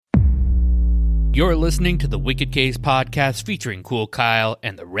You're listening to the Wicked Case podcast featuring Cool Kyle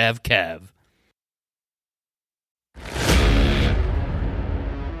and the Rev Kev.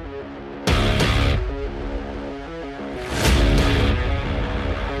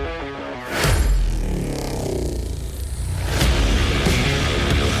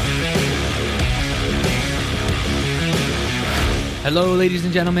 Hello, ladies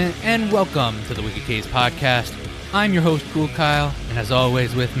and gentlemen, and welcome to the Wicked Case podcast. I'm your host, Cool Kyle, and as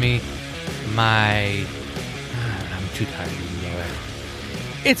always with me, I'm too tired to even know it.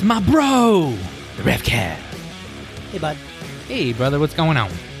 It's my bro, the Rev Kev. Hey, bud. Hey, brother, what's going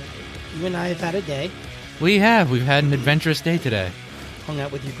on? You and I have had a day. We've had an adventurous day today. Hung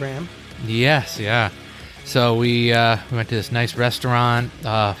out with your Graham. Yes, yeah. So we went to this nice restaurant,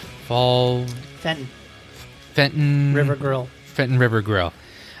 Fenton River Grill. Fenton River Grill.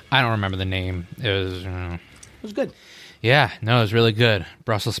 I don't remember the name. It was good. Yeah, no, it was really good.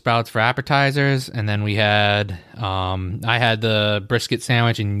 Brussels sprouts for appetizers, and then we had, I had the brisket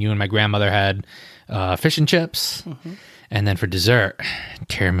sandwich, and you and my grandmother had fish and chips, and then for dessert,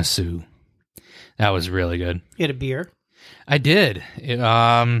 tiramisu. That was really good. You had a beer? I did.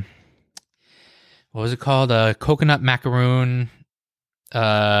 What was it called? Coconut macaroon,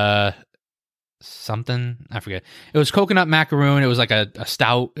 something. I forget. It was coconut macaroon. It was like a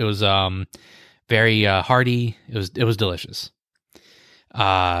stout. It was very hearty. It was delicious.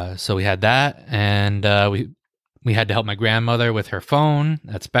 So we had that, and we had to help my grandmother with her phone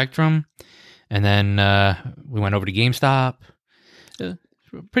at Spectrum, and then we went over to GameStop.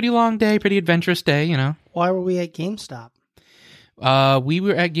 Pretty long day, pretty adventurous day, you know. Why were we at GameStop? We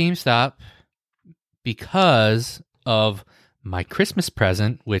were at GameStop because of my Christmas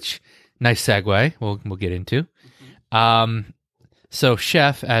present, which nice segue. We'll get into. So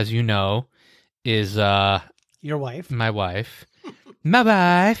Chef, as you know, is your wife, my wife,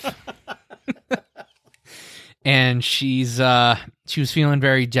 and she was feeling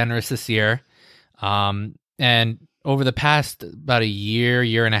very generous this year, and over the past about a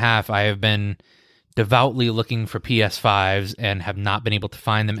year and a half, I have been devoutly looking for PS5s and have not been able to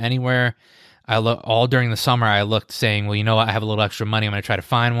find them anywhere. All during the summer, I looked saying, well, you know what, I have a little extra money, I'm going to try to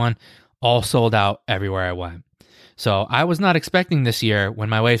find one. All sold out everywhere I went. So I was not expecting this year when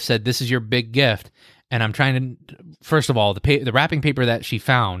my wife said, this is your big gift. And I'm trying to, first of all, the wrapping paper that she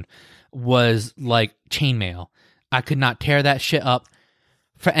found was like chainmail. I could not tear that shit up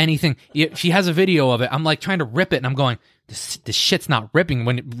for anything. She has a video of it. I'm like trying to rip it and I'm going, this shit's not ripping.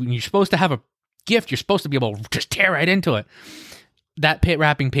 When you're supposed to have a gift, you're supposed to be able to just tear right into it. That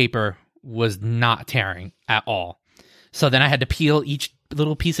wrapping paper was not tearing at all. So then I had to peel each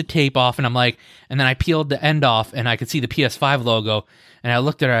little piece of tape off, and then I peeled the end off, and I could see the PS5 logo, and I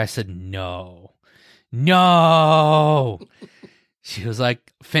looked at her, I said, no. She was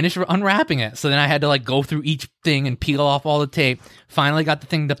like, finish unwrapping it. So then I had to like go through each thing and peel off all the tape. Finally got the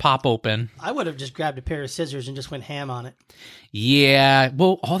thing to pop open. I would have just grabbed a pair of scissors and just went ham on it. Yeah,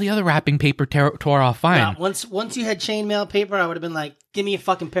 well, all the other wrapping paper tore off fine. Yeah, once you had chainmail paper, I would have been like, give me a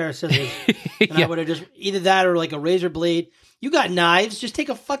fucking pair of scissors. And I would have just, either that or like a razor blade. You got knives, just take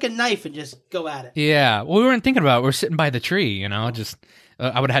a fucking knife and just go at it. Yeah, well, we weren't thinking about it. We're sitting by the tree, you know, just,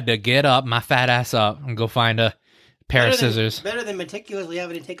 I would have had to get up, my fat ass up, and go find a pair of scissors. Better than meticulously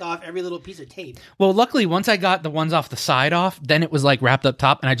having to take off every little piece of tape. Well, luckily, once I got the ones off the side off, then it was like wrapped up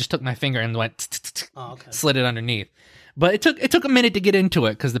top, and I just took my finger and went, slid it underneath. But it took a minute to get into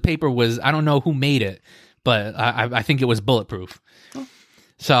it, because the paper was, I don't know who made it, but I think it was bulletproof. Oh.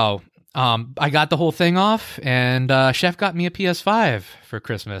 So I got the whole thing off, and Chef got me a PS5 for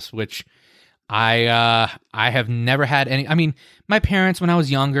Christmas, which I have never had any. I mean, my parents, when I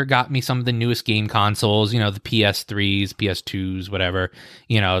was younger, got me some of the newest game consoles, you know, the PS3s, PS2s, whatever,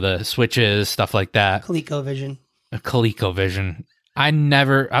 you know, the Switches, stuff like that. ColecoVision. I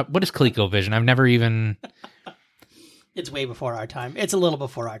never, what is ColecoVision? I've never even... It's way before our time. It's a little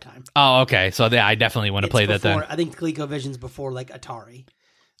before our time. Oh, okay. So yeah, I definitely want to play that then. I think ColecoVision's before like Atari.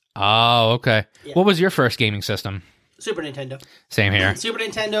 Oh, okay. Yeah. What was your first gaming system? Super Nintendo. Same here. Super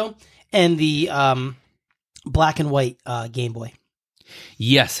Nintendo and the black and white Game Boy.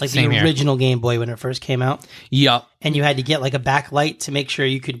 Yes, like same the here. original Game Boy when it first came out. Yep. And you had to get like a backlight to make sure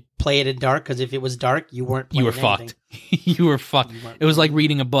you could play it in dark, because if it was dark, you weren't playing anything. Fucked. You were fucked. It was like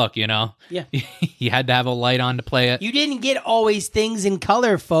reading a book, you know? Yeah. You had to have a light on to play it. You didn't get always things in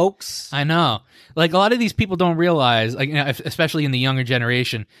color, folks. I know. Like, a lot of these people don't realize, like, you know, especially in the younger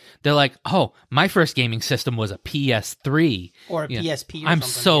generation, they're like, oh, my first gaming system was a PS3. Or a PSP or I'm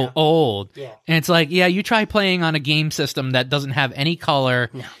something. so old. Yeah. And it's like, yeah, you try playing on a game system that doesn't have any color,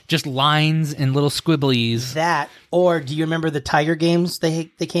 just lines and little squibblies. That, or do you remember the Tiger games?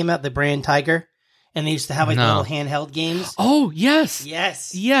 They came out, the brand Tiger? And they used to have like the little handheld games. Oh, yes.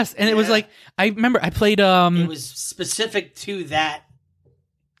 Yes. Yes. And it was like, I remember I played... It was specific to that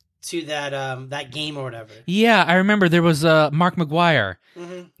that game or whatever. Yeah, I remember there was Mark McGuire,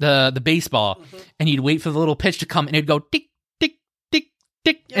 the baseball, and you'd wait for the little pitch to come, and it'd go tick, tick, tick,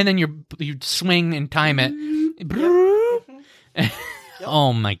 tick, and then you'd swing and time it.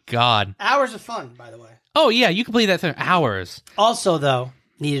 Oh, my God. Hours of fun, by the way. Oh, yeah, you could play that for hours. Also, though...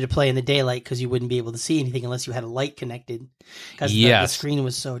 needed to play in the daylight because you wouldn't be able to see anything unless you had a light connected because the screen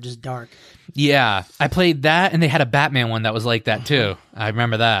was so just dark. Yeah, I played that, and they had a Batman one that was like that too. I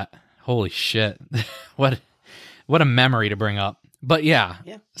remember that. Holy shit. What a memory to bring up. But yeah.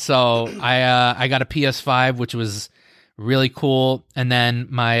 So I got a PS5, which was really cool, and then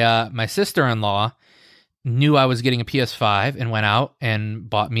my sister-in-law knew I was getting a PS5 and went out and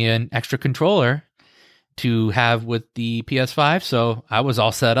bought me an extra controller to have with the PS5, so I was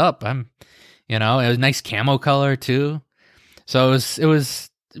all set up. It was nice camo color too. So it was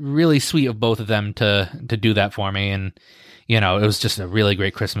really sweet of both of them to do that for me, and it was just a really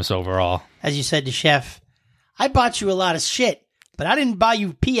great Christmas overall. As you said to Chef, I bought you a lot of shit, but I didn't buy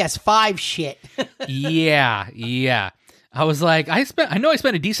you PS5 shit. Yeah. I was like, I know I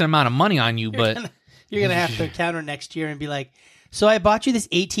spent a decent amount of money on you, but you're gonna have to counter next year and be like, so I bought you this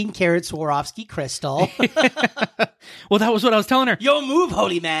 18-karat Swarovski crystal. Well, that was what I was telling her. Yo, move,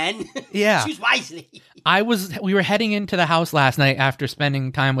 holy man. Yeah. Choose wisely. We were heading into the house last night after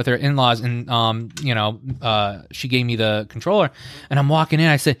spending time with her in-laws, and she gave me the controller, and I'm walking in.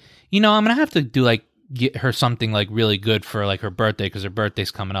 I said, I'm gonna have to get her something like really good for like her birthday because her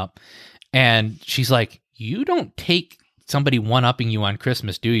birthday's coming up, and she's like, you don't take somebody one-upping you on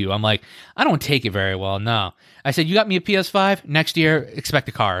Christmas, do you? I'm like, I don't take it very well, no. I said, you got me a PS5? Next year, expect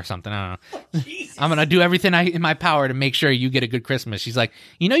a car or something. I don't know. I'm going to do everything in my power to make sure you get a good Christmas. She's like,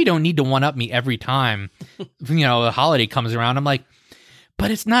 you don't need to one-up me every time, the holiday comes around. I'm like,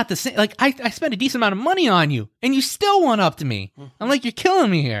 but it's not the same. Like, I spent a decent amount of money on you, and you still one-upped me. I'm like, you're killing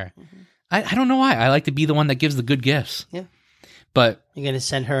me here. I don't know why. I like to be the one that gives the good gifts. Yeah. But you're going to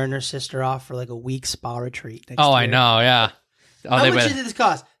send her and her sister off for like a week spa retreat next year. I know, yeah. How much did this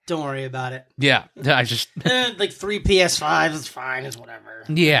cost? Don't worry about it. Yeah, I just... like 3 PS5s, it's fine, it's whatever.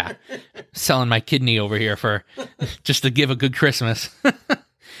 Yeah. Selling my kidney over here for just to give a good Christmas.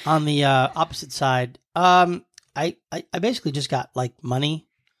 On the opposite side, I basically just got like money.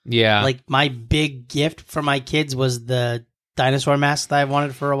 Yeah. Like my big gift for my kids was the dinosaur mask that I've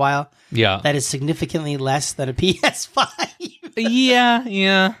wanted for a while. Yeah. That is significantly less than a PS5.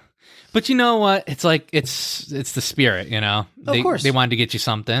 Yeah. But you know what? It's like it's the spirit, Of course. They wanted to get you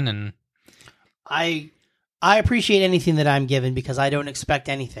something, and I appreciate anything that I'm given because I don't expect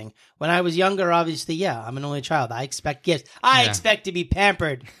anything. When I was younger, obviously, I'm an only child. I expect gifts. I expect to be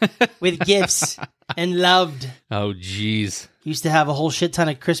pampered with gifts and loved. Oh, jeez. Used to have a whole shit ton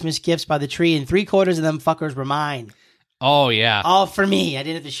of Christmas gifts by the tree, and 3/4 of them fuckers were mine. Oh, yeah. All for me. I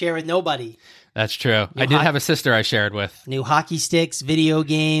didn't have to share with nobody. That's true. I did have a sister I shared with. New hockey sticks, video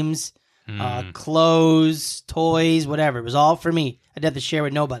games, clothes, toys, whatever. It was all for me. I didn't have to share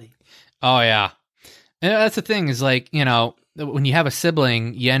with nobody. Oh, yeah. And that's the thing is like, when you have a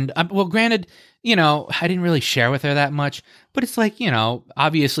sibling, you end up, well, granted, I didn't really share with her that much, but it's like,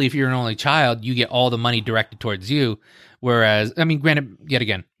 obviously if you're an only child, you get all the money directed towards you. Whereas, I mean, granted, yet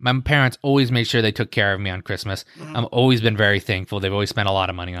again, my parents always made sure they took care of me on Christmas. I've always been very thankful. They've always spent a lot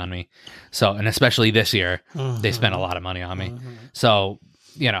of money on me. So, and especially this year, they spent a lot of money on me. So,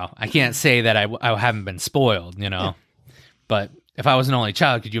 I can't say that I haven't been spoiled, But if I was an only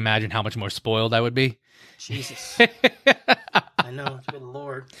child, could you imagine how much more spoiled I would be? Jesus. I know. Good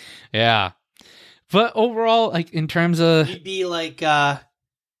Lord. Yeah. But overall, like, in terms of... You'd be like Dudley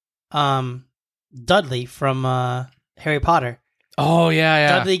from Harry Potter. Oh,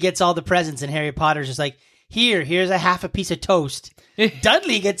 yeah. Dudley gets all the presents, and Harry Potter's just like, here's a half a piece of toast.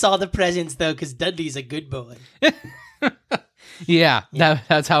 Dudley gets all the presents, though, because Dudley's a good boy. Yeah.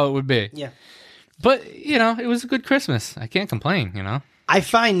 That's how it would be. Yeah. But, it was a good Christmas. I can't complain, I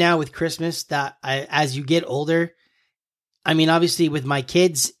find now with Christmas that as you get older, I mean, obviously with my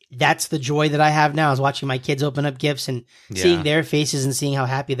kids, that's the joy that I have now is watching my kids open up gifts and seeing their faces and seeing how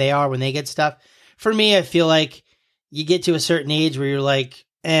happy they are when they get stuff. For me, I feel like you get to a certain age where you're like,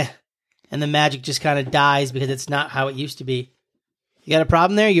 and the magic just kind of dies because it's not how it used to be. You got a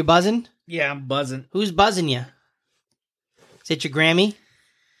problem there? You buzzing? Yeah, I'm buzzing. Who's buzzing you? Is it your Grammy?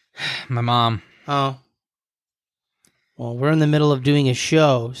 My mom. Oh. Well, we're in the middle of doing a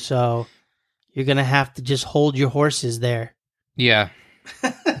show, so you're going to have to just hold your horses there. Yeah.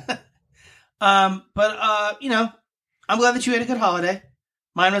 I'm glad that you had a good holiday.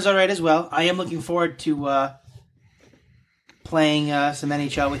 Mine was all right as well. I am looking forward to playing some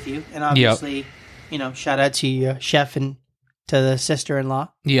NHL with you, and obviously, shout out to your chef and to the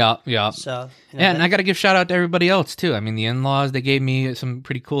sister-in-law. Yeah. So, and I got to give shout out to everybody else too. I mean, the in-laws, they gave me some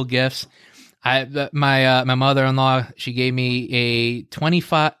pretty cool gifts. My mother-in-law, she gave me a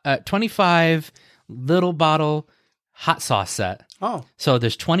 25 little bottle hot sauce set. Oh, so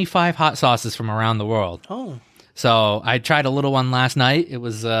there's 25 hot sauces from around the world. Oh, so I tried a little one last night. It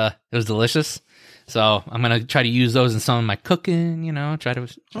was delicious. So I'm gonna try to use those in some of my cooking. Try to.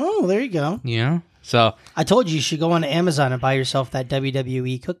 Oh, there you go. Yeah. So I told you should go on Amazon and buy yourself that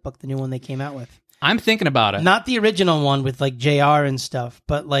WWE cookbook, the new one they came out with. I'm thinking about it. Not the original one with like JR and stuff,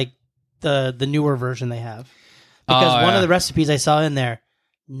 but like the newer version they have. Because one of the recipes I saw in there,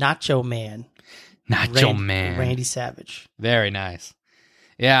 Nacho Man. Randy Savage. Very nice.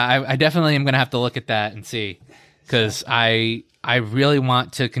 Yeah, I definitely am going to have to look at that and see. Because I really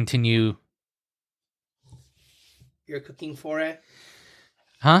want to continue. You're cooking for it?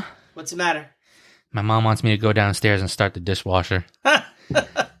 Huh? What's the matter? My mom wants me to go downstairs and start the dishwasher.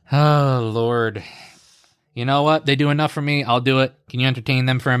 Oh, Lord. You know what? They do enough for me. I'll do it. Can you entertain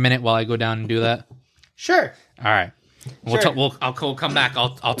them for a minute while I go down and do that? Sure. All right. Sure. We'll come back.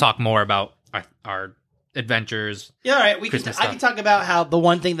 I'll talk more about our adventures. Yeah, all right. I can talk about how the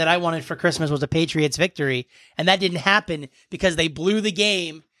one thing that I wanted for Christmas was a Patriots victory, and that didn't happen because they blew the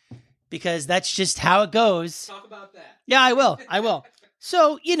game, because that's just how it goes. Talk about that. Yeah, I will.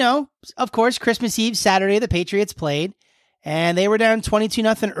 So, of course, Christmas Eve, Saturday, the Patriots played, and they were down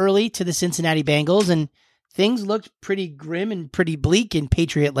 22-0 early to the Cincinnati Bengals, and things looked pretty grim and pretty bleak in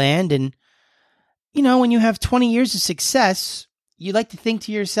Patriot land. And, when you have 20 years of success, you like to think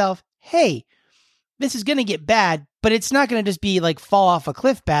to yourself, hey, this is going to get bad, but it's not going to just be like fall off a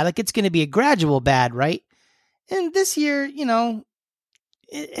cliff bad. Like, it's going to be a gradual bad, right? And this year,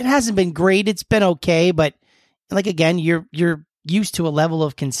 it hasn't been great. It's been okay, but like, again, you're used to a level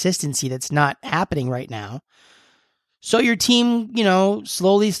of consistency that's not happening right now. So your team,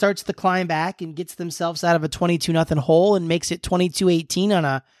 slowly starts to climb back and gets themselves out of a 22-0 hole and makes it 22-18 on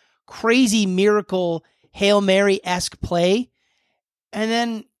a crazy miracle Hail Mary-esque play. And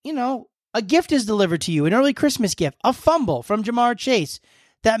then, a gift is delivered to you, an early Christmas gift, a fumble from Jamar Chase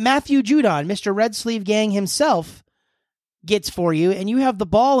that Matthew Judon, Mr. Red Sleeve Gang himself, gets for you. And you have the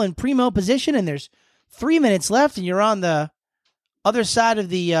ball in primo position, and there's 3 minutes left, and you're on the other side of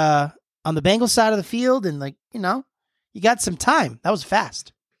the, on the Bengals side of the field, and you got some time. That was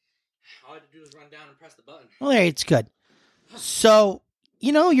fast. All I had to do was run down and press the button. Well, there, it's good. So,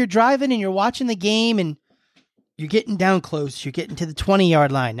 you're driving and you're watching the game, and you're getting down close. You're getting to the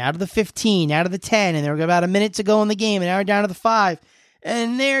 20-yard line, out of the 15, out of the 10, and there were about a minute to go in the game, and now we're down to the 5.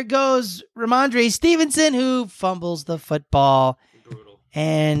 And there goes Ramondre Stevenson, who fumbles the football. Brutal.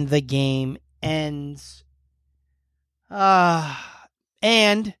 And the game ends.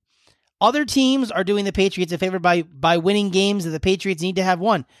 And other teams are doing the Patriots a favor by winning games that the Patriots need to have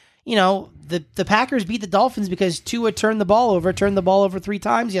won. The Packers beat the Dolphins because Tua turned the ball over 3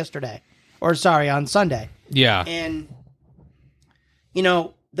 times yesterday. On Sunday. Yeah. And,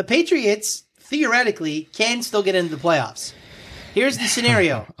 the Patriots, theoretically, can still get into the playoffs. Here's the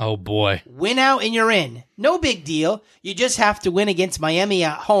scenario. Oh, boy. Win out and you're in. No big deal. You just have to win against Miami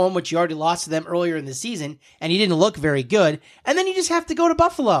at home, which you already lost to them earlier in the season, and you didn't look very good. And then you just have to go to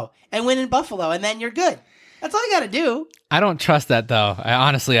Buffalo and win in Buffalo, and then you're good. That's all you got to do. I don't trust that, though.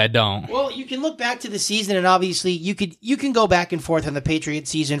 I don't. Well, you can look back to the season, and obviously you can go back and forth on the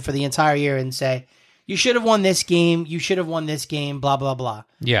Patriots season for the entire year and say, you should have won this game, you should have won this game, blah, blah, blah.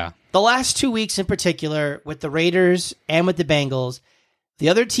 Yeah. The last 2 weeks in particular, with the Raiders and with the Bengals, the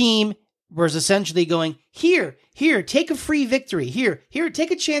other team was essentially going, here, take a free victory. Here,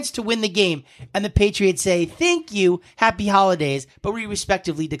 take a chance to win the game. And the Patriots say, thank you, happy holidays, but we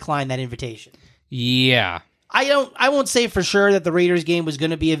respectively decline that invitation. Yeah. I won't say for sure that the Raiders game was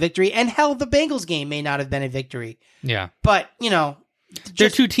going to be a victory, and hell, the Bengals game may not have been a victory. Yeah. But, they're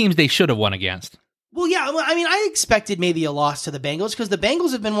two teams they should have won against. Well, yeah, I mean, I expected maybe a loss to the Bengals because the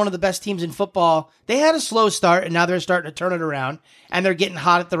Bengals have been one of the best teams in football. They had a slow start, and now they're starting to turn it around, and they're getting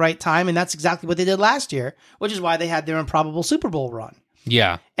hot at the right time, and that's exactly what they did last year, which is why they had their improbable Super Bowl run.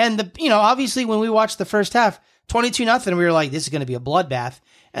 Yeah. And, obviously when we watched the first half, 22-0, we were like, this is going to be a bloodbath.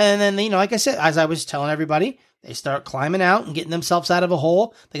 And then, like I said, as I was telling everybody, they start climbing out and getting themselves out of a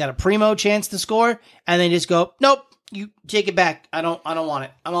hole. They got a primo chance to score, and they just go, nope, you take it back. I don't want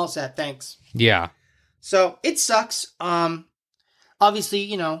it. I'm all set. Thanks. Yeah. So it sucks.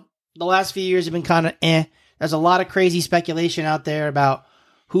 Obviously, the last few years have been kind of There's a lot of crazy speculation out there about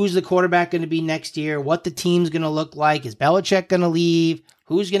who's the quarterback going to be next year, what the team's going to look like, is Belichick going to leave,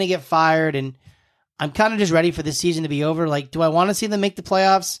 who's going to get fired, and I'm kind of just ready for this season to be over. Like, do I want to see them make the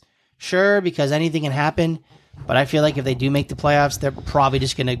playoffs? Sure, because anything can happen, but I feel like if they do make the playoffs, they're probably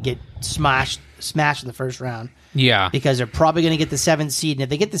just going to get smashed in the first round. Yeah. Because they're probably going to get the 7th seed, and if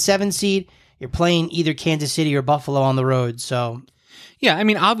they get the 7th seed, you're playing either Kansas City or Buffalo on the road, so... Yeah, I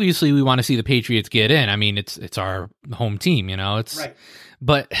mean, obviously we want to see the Patriots get in. I mean, it's our home team, you know. It's right.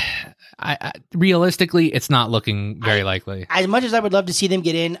 But I realistically, it's not looking very likely. As much as I would love to see them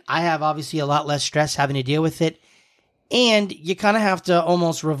get in, I have obviously a lot less stress having to deal with it. And you kind of have to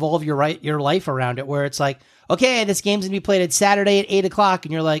almost revolve your life around it, where it's like, okay, this game's going to be played at Saturday at 8 o'clock.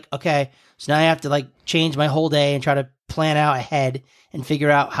 And you're like, okay, so now I have to like change my whole day and try to plan out ahead and figure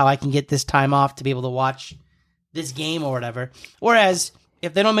out how I can get this time off to be able to watch this game or whatever. Whereas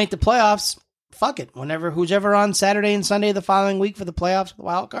if they don't make the playoffs, fuck it. Who's ever on Saturday and Sunday the following week for the playoffs, the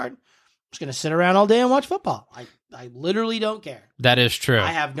wild card, I'm just going to sit around all day and watch football. I literally don't care. That is true.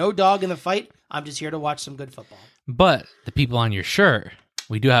 I have no dog in the fight. I'm just here to watch some good football. But the people on your shirt,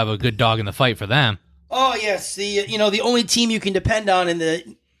 we do have a good dog in the fight for them. Oh, yes. The only team you can depend on in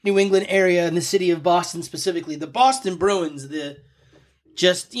the New England area, in the city of Boston specifically, the Boston Bruins,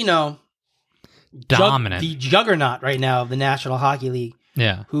 dominant. The juggernaut right now of the National Hockey League.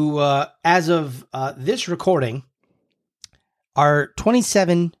 Yeah. Who, as of this recording, are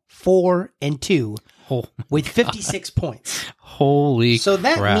 27-4-2 with 56 points. Holy So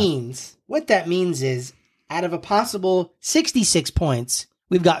that crap. means, what that means is, out of a possible 66 points,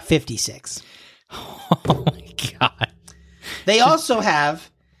 we've got 56. Oh my God. They also have,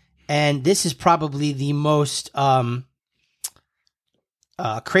 and this is probably the most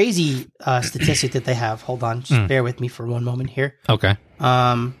crazy statistic that they have. Hold on, just bear with me for one moment here. Okay.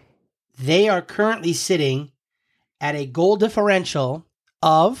 They are currently sitting at a goal differential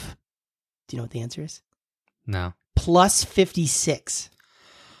of, do you know what the answer is? No. Plus 56.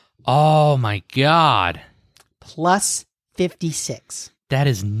 Oh my God. Plus 56. That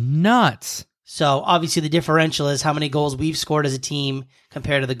is nuts. So obviously the differential is how many goals we've scored as a team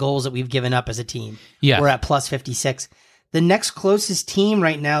compared to the goals that we've given up as a team. Yeah. We're at plus 56. The next closest team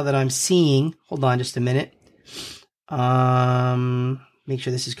right now that I'm seeing, hold on just a minute. Make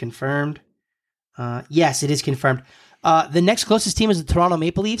sure this is confirmed. Yes, it is confirmed. The next closest team is the Toronto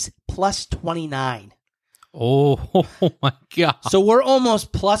Maple Leafs, plus 29. Oh my God. So we're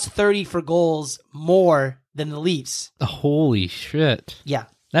almost plus 30 for goals more than the Leafs. Holy shit. Yeah.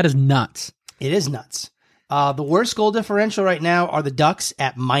 That is nuts. It is nuts. The worst goal differential right now are the Ducks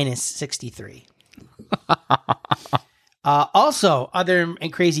at minus 63. Also, other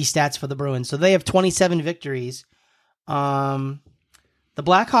and crazy stats for the Bruins. So they have 27 victories. The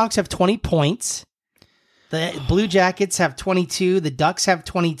Blackhawks have 20 points. The Blue Jackets have 22. The Ducks have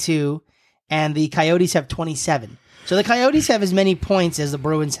 22. And the Coyotes have 27. So the Coyotes have as many points as the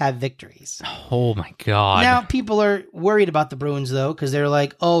Bruins have victories. Oh my God. Now, people are worried about the Bruins, though, because they're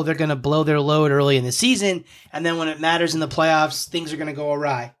like, oh, they're going to blow their load early in the season. And then when it matters in the playoffs, things are going to go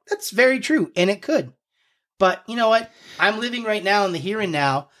awry. That's very true. And it could. But you know what? I'm living right now in the here and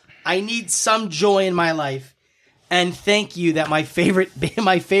now. I need some joy in my life. And thank you that my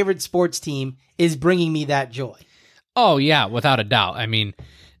favorite sports team is bringing me that joy. Oh, yeah, without a doubt. I mean,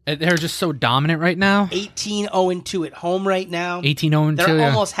 they're just so dominant right now. 18-0-2 at home right now. 18-0-2. They're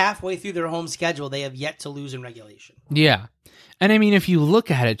almost halfway through their home schedule. They have yet to lose in regulation. Yeah. And I mean, if you look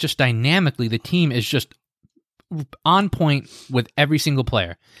at it just dynamically, the team is just on point with every single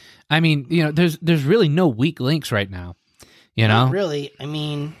player. I mean, you know, there's really no weak links right now. You know? Not really. I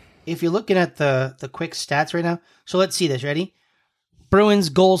mean, if you're looking at the quick stats right now. So let's see this. Ready? Bruins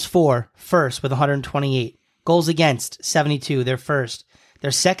goals for, first with 128. Goals against, 72. They're first.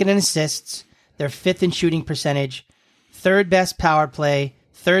 They're second in assists. They're fifth in shooting percentage. Third best power play.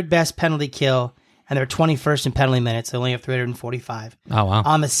 Third best penalty kill. And they're 21st in penalty minutes. They only have 345. Oh, wow.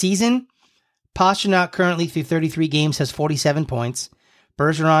 On the season, Pastrnak currently through 33 games has 47 points.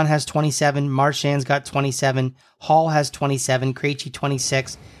 Bergeron has 27. Marchand's got 27. Hall has 27. Krejci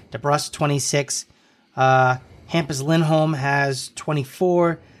 26. DeBrusque 26. Hampus Lindholm has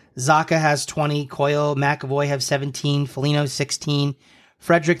 24. Zaka has 20. Coyle, McAvoy have 17. Foligno 16.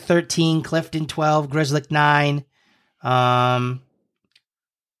 Frederick 13. Clifton 12. Grzelcyk 9.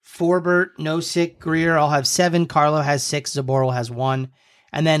 Forbert, Nosek, Greer all have 7. Carlo has 6. Zaboral has 1.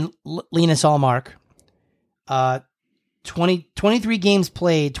 And then Linus Allmark. 23 games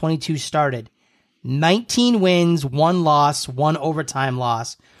played, 22 started. 19 wins, 1 loss, 1 overtime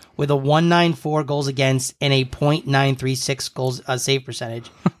loss, with a 194 goals against and a .936 goals save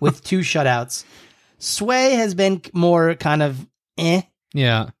percentage, with 2 shutouts. Sway has been more kind of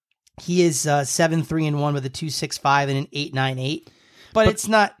Yeah. He is 7-3-1 with a 2.65 and an 8.98. But it's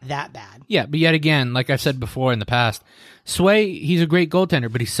not that bad. Yeah, but yet again, like I've said before in the past, Sway, he's a great goaltender,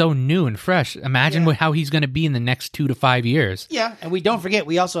 but he's so new and fresh. Imagine how he's going to be in the next 2 to 5 years. Yeah, and we don't forget,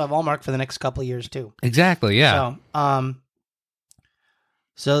 we also have Allmark for the next couple of years, too. Exactly, yeah.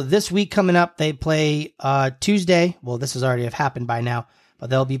 So this week coming up, they play Tuesday. Well, this has already have happened by now, but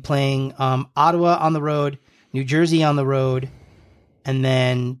they'll be playing Ottawa on the road, New Jersey on the road, and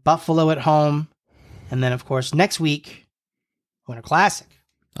then Buffalo at home. And then, of course, next week, Winter Classic.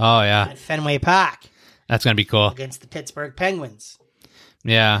 Oh, yeah. At Fenway Park. That's going to be cool. Against the Pittsburgh Penguins.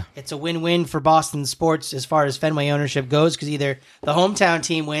 Yeah. It's a win-win for Boston sports as far as Fenway ownership goes, because either the hometown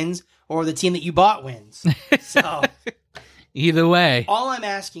team wins or the team that you bought wins. So either way. All I'm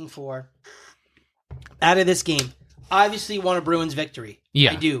asking for out of this game, obviously want a Bruins victory.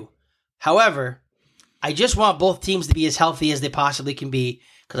 Yeah. I do. However, I just want both teams to be as healthy as they possibly can be,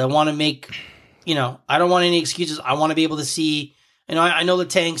 because I want to make, I don't want any excuses. I want to be able to see. I know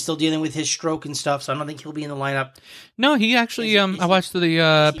Letang's still dealing with his stroke and stuff, so I don't think he'll be in the lineup. No, he actually, I watched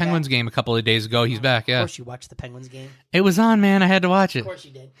the Penguins game a couple of days ago. He's back, yeah. Of course you watched the Penguins game. It was on, man. I had to watch it. Of course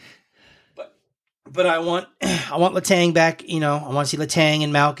you did. But I want Letang back, I want to see Letang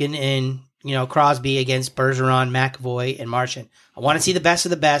and Malkin and, Crosby against Bergeron, McAvoy, and Marchand. I want to see the best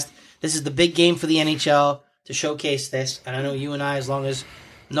of the best. This is the big game for the NHL to showcase this, and I know you and I, as long as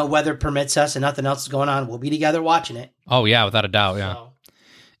no weather permits us and nothing else is going on, we'll be together watching it. Oh, yeah, without a doubt, yeah.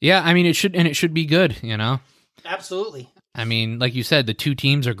 Yeah, I mean, it should be good, Absolutely. I mean, like you said, the two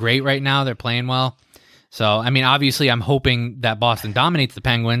teams are great right now. They're playing well. So, I mean, obviously, I'm hoping that Boston dominates the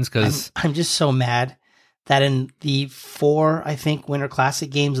Penguins, because I'm just so mad that in the 4, I think, Winter Classic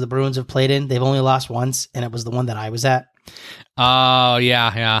games the Bruins have played in, they've only lost once, and it was the one that I was at. Oh,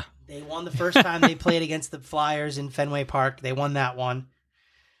 yeah. They won the first time they played against the Flyers in Fenway Park. They won that one.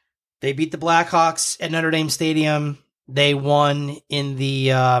 They beat the Blackhawks at Notre Dame Stadium. They won in the,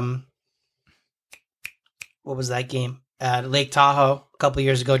 what was that game? At Lake Tahoe a couple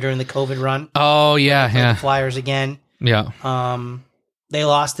years ago during the COVID run. Oh, yeah. The Flyers again. Yeah. They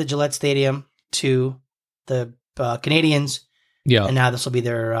lost at Gillette Stadium to the Canadians. Yeah. And now this will be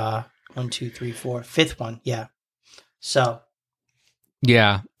their 5th one. Yeah. So.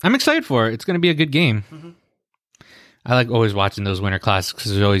 Yeah. I'm excited for it. It's going to be a good game. Mm-hmm. I like always watching those Winter Classics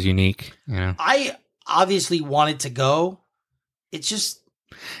because they're always unique. I obviously wanted to go. It's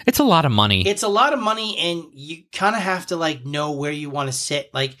a lot of money. It's a lot of money, and you kind of have to know where you want to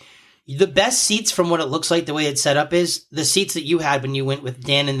sit. The best seats, from what it looks like, the way it's set up, is the seats that you had when you went with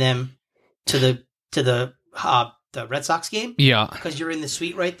Dan and them to the Red Sox game. Yeah, because you're in the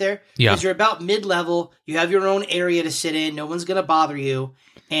suite right there. Yeah, because you're about mid-level. You have your own area to sit in. No one's gonna bother you.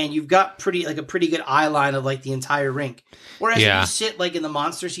 And you've got a pretty good eye line of the entire rink. Whereas if you sit in the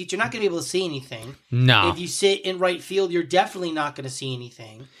monster seats, you're not going to be able to see anything. No. If you sit in right field, you're definitely not going to see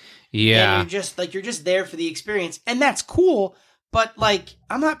anything. Yeah. And you're just there for the experience, and that's cool. But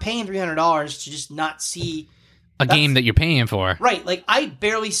I'm not paying $300 to just not see a game that you're paying for. Right. I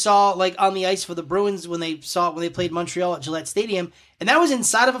barely saw on the ice for the Bruins when they played Montreal at Gillette Stadium, and that was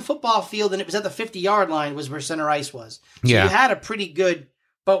inside of a football field, and it was at the 50-yard line was where center ice was. So you had a pretty good.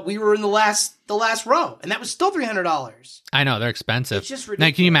 But we were in the last row, and that was still $300. I know, they're expensive. It's just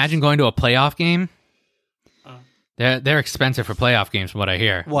ridiculous. Now, can you imagine going to a playoff game? They're expensive for playoff games, from what I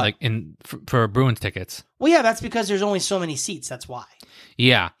hear. What? For Bruins tickets. Well, yeah, that's because there's only so many seats. That's why.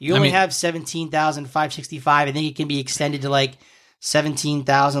 Yeah, you only have 17,565. I think it can be extended to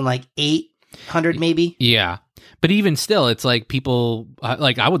 17,800 maybe. Yeah. But even still, it's people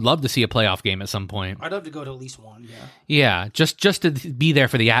I would love to see a playoff game at some point. I'd love to go to at least one. Yeah. Yeah, just to be there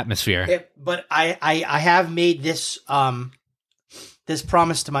for the atmosphere. But I have made this this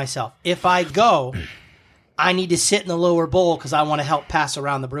promise to myself. If I go, I need to sit in the lower bowl because I want to help pass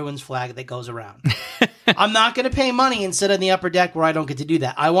around the Bruins flag that goes around. I'm not going to pay money and sit on the upper deck where I don't get to do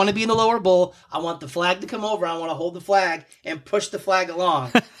that. I want to be in the lower bowl. I want the flag to come over. I want to hold the flag and push the flag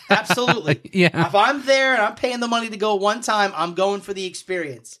along. Absolutely. Yeah. If I'm there and I'm paying the money to go one time, I'm going for the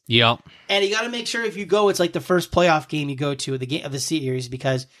experience. Yep. And you got to make sure if you go, it's the first playoff game you go to of the series,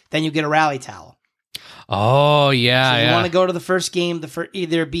 because then you get a rally towel. Oh, yeah. So you want to go to the first game,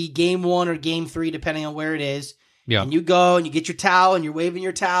 either be game 1 or game 3, depending on where it is. Yeah. And you go and you get your towel and you're waving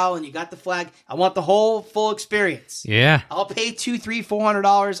your towel and you got the flag. I want the whole full experience. Yeah. I'll pay $200, $300,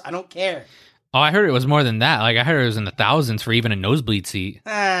 $400. I don't care. Oh, I heard it was more than that. I heard it was in the thousands for even a nosebleed seat.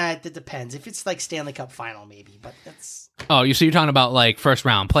 It depends. If it's Stanley Cup final, maybe, but that's. Oh, so you're talking about first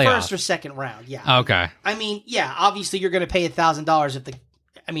round playoff? First or second round, yeah. Okay. I mean, yeah, obviously you're going to pay $1,000 if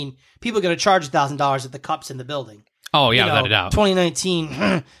people are going to charge $1,000 if the cup's in the building. Oh, yeah, without a doubt.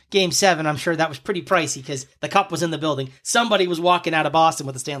 2019 Game 7, I'm sure that was pretty pricey because the cup was in the building. Somebody was walking out of Boston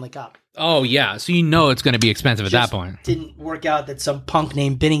with a Stanley Cup. Oh, yeah. So you know it's going to be expensive at that point. Didn't work out that some punk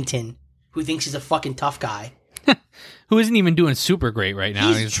named Binnington, who thinks he's a fucking tough guy, who isn't even doing super great right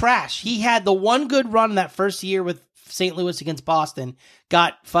now. He's trash. He had the one good run in that first year with St. Louis against Boston,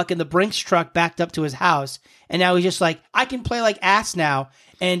 got fucking the Brinks truck backed up to his house, and now he's just like, I can play like ass now.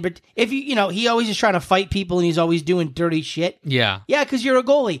 But if he always is trying to fight people and he's always doing dirty shit. Yeah. Yeah, because you're a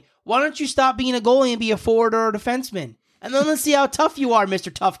goalie. Why don't you stop being a goalie and be a forward or a defenseman? And then let's see how tough you are,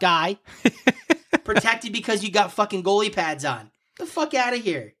 Mr. Tough Guy. Protected because you got fucking goalie pads on. Get the fuck out of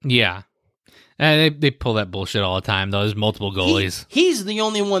here. Yeah. They pull that bullshit all the time, though. There's multiple goalies. He's the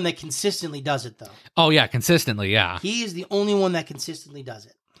only one that consistently does it, though. Oh, yeah, consistently, yeah. He is the only one that consistently does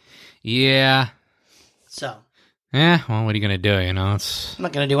it. Yeah. So. Yeah, well, what are you going to do, I'm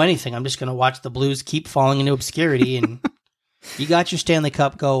not going to do anything. I'm just going to watch the Blues keep falling into obscurity, and you got your Stanley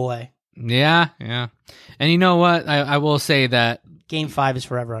Cup, go away. Yeah. And you know what? I will say that Game 5 is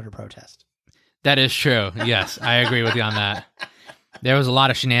forever under protest. That is true. Yes, I agree with you on that. There was a lot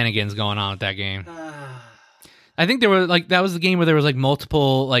of shenanigans going on with that game. I think there were that was the game where there was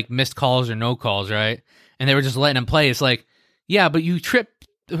multiple missed calls or no calls, right? And they were just letting him play. It's yeah, but you tripped.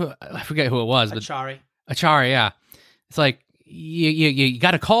 I forget who it was, but Achari, yeah. It's you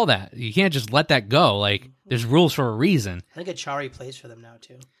got to call that. You can't just let that go. There's rules for a reason. I think Achari plays for them now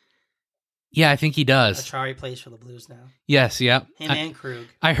too. Yeah, I think he does. Achari plays for the Blues now. Yes, yeah. Him and Krug.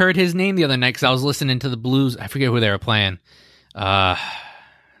 I heard his name the other night because I was listening to the Blues. I forget who they were playing. It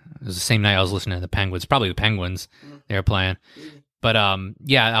was the same night I was listening to the Penguins. Probably the Penguins they were playing. But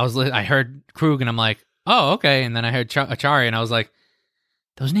yeah, I heard Krug and I'm like, oh, okay. And then I heard Achari and I was like,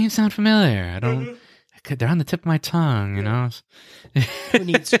 those names sound familiar. I don't. They're on the tip of my tongue, you know.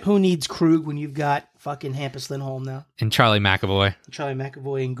 Who needs Krug when you've got fucking Hampus Lindholm now and Charlie McAvoy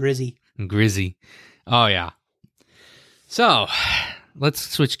and Grizzy. Oh yeah. So let's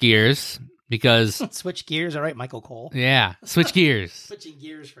switch gears because switch gears. All right, Michael Cole. Yeah, switch gears. Switching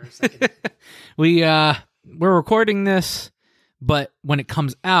gears for a second. We're recording this, but when it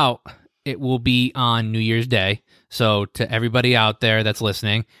comes out, it will be on New Year's Day. So to everybody out there that's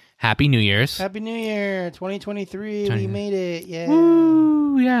listening, Happy New Year's. Happy New Year, 2023. We made it. Yeah.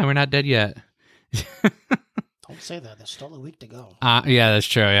 Woo, yeah, we're not dead yet. Don't say that. There's still a week to go. Yeah, that's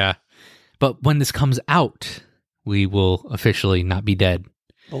true, yeah. But when this comes out, we will officially not be dead.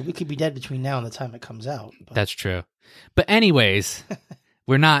 Well, we could be dead between now and the time it comes out. But. That's true. But anyways,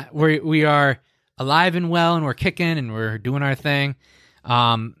 we are alive and well, and we're kicking, and we're doing our thing.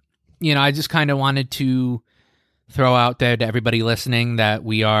 I just kind of wanted to throw out there to everybody listening that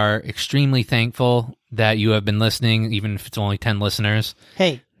we are extremely thankful that you have been listening, even if it's only 10 listeners.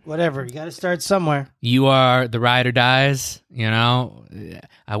 Hey, whatever. You got to start somewhere. You are the ride or dies, We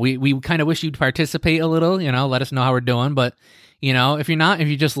kind of wish you'd participate a little, let us know how we're doing. But, if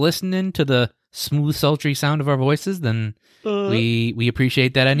you're just listening to the smooth, sultry sound of our voices, then we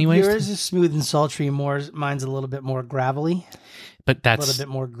appreciate that anyways. Yours is smooth and sultry. Mine's a little bit more gravelly. But that's a little bit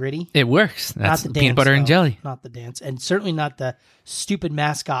more gritty. It works. That's not the peanut butter and jelly. Not the dance. And certainly not the stupid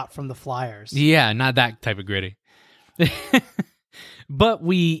mascot from the Flyers. Yeah, not that type of gritty. But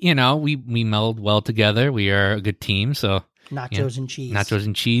we meld well together. We are a good team. So nachos and cheese. Nachos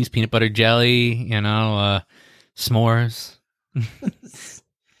and cheese, peanut butter jelly, s'mores.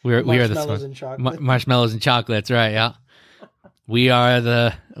 we are the marshmallows and chocolate. Marshmallows and chocolates, right, yeah. We are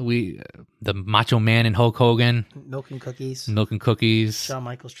the Macho Man and Hulk Hogan. Milk and cookies. Shawn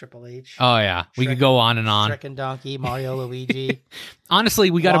Michaels, Triple H. Oh, yeah. We could go on and on. Shrek and Donkey, Mario, Luigi.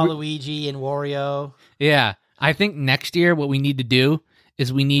 Honestly, we got to... Luigi and Wario. Yeah. I think next year what we need to do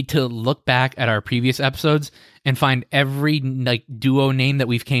is we need to look back at our previous episodes and find every duo name that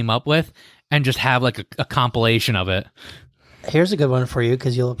we've came up with and just have a compilation of it. Here's a good one for you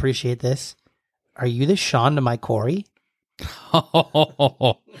because you'll appreciate this. Are you the Sean to my Corey?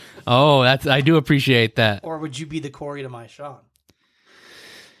 I do appreciate that. Or would you be the Corey to my Sean?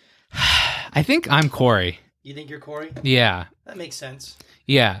 I think I'm Corey. You think you're Corey? Yeah. That makes sense.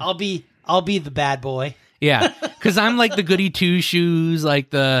 Yeah. I'll be the bad boy. Yeah. Because I'm the goody two shoes, I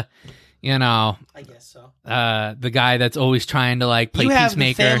guess so. The guy that's always trying to play you have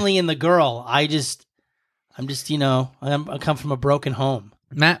peacemaker. The family and the girl. I'm just I come from a broken home.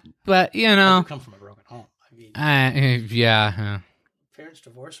 But I come from a broken home. Yeah. Parents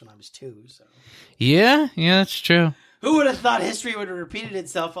divorced when I was 2, so. Yeah, that's true. Who would have thought history would have repeated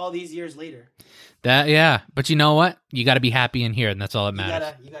itself all these years later? But you know what? You got to be happy in here, and that's all that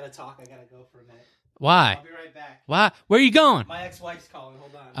matters. You gotta talk. I gotta go for a minute. Why? I'll be right back. Why? Where are you going? My ex-wife's calling.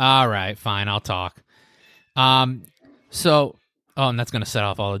 Hold on. All right, fine. I'll talk. So, and that's going to set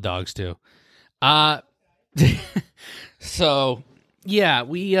off all the dogs too. So yeah,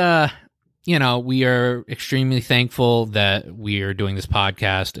 we are extremely thankful that we are doing this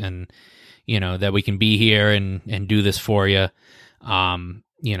podcast and, that we can be here and do this for you.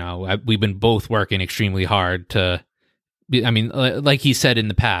 We've been both working extremely hard like he said in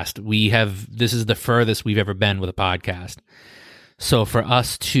the past, this is the furthest we've ever been with a podcast. So for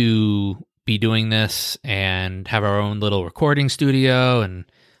us to be doing this and have our own little recording studio and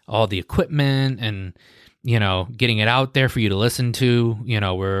all the equipment and, getting it out there for you to listen to,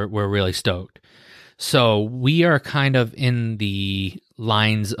 we're really stoked. So we are kind of in the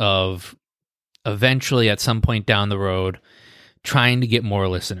lines of eventually at some point down the road trying to get more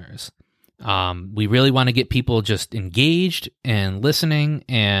listeners. We really want to get people just engaged and listening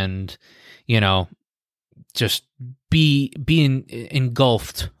and, just being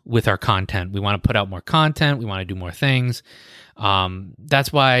engulfed with our content. We want to put out more content. We want to do more things.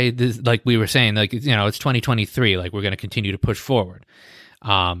 That's why this, like we were saying, like, it's 2023, like we're going to continue to push forward.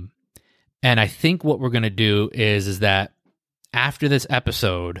 And I think what we're going to do is that after this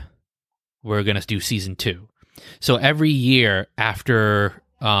episode, we're going to do season 2. So every year after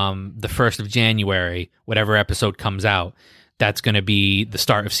the 1st of January, whatever episode comes out, that's going to be the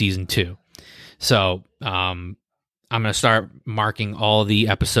start of season 2. So I'm going to start marking all the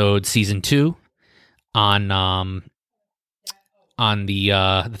episodes season 2 on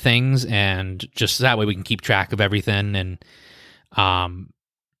the things, and just that way we can keep track of everything. And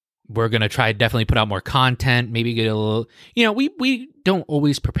we're going to try to definitely put out more content, maybe get a little, we don't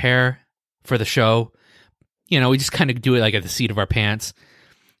always prepare for the show. We just kind of do it like at the seat of our pants.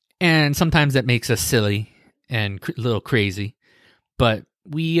 And sometimes that makes us silly and a little crazy. But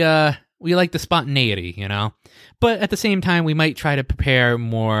we like the spontaneity, But at the same time, we might try to prepare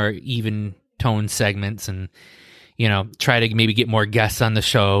more even tone segments and, try to maybe get more guests on the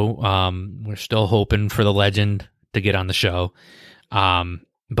show. We're still hoping for the legend to get on the show.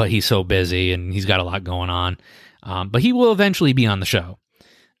 But he's so busy and he's got a lot going on. But he will eventually be on the show.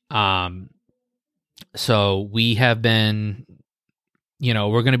 So we have been,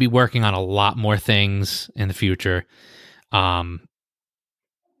 we're going to be working on a lot more things in the future. We're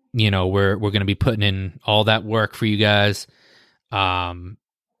going to be putting in all that work for you guys. And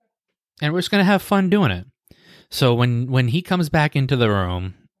we're just going to have fun doing it. So when he comes back into the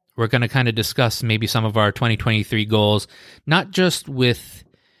room, we're going to kind of discuss maybe some of our 2023 goals, not just with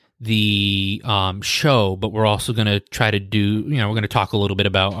the show, but we're also going to try to do, we're going to talk a little bit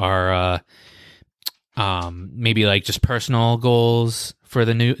about our maybe like just personal goals for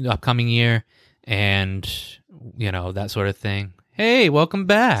the new upcoming year and, that sort of thing. Hey, welcome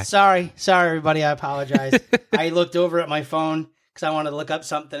back. Sorry, everybody. I apologize. I looked over at my phone because I wanted to look up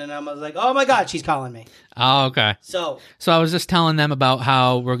something, and I was like, "Oh my God, she's calling me." Oh, okay. So I was just telling them about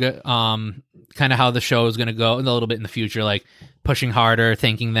how we're kind of how the show is going to go a little bit in the future, like pushing harder,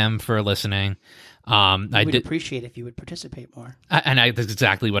 thanking them for listening. I would appreciate if you would participate more. That's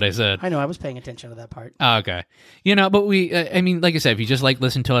exactly what I said. I know, I was paying attention to that part. Oh, okay. But we, like I said, if you just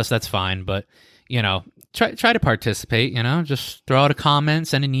listen to us, that's fine. But, try to participate, just throw out a comment,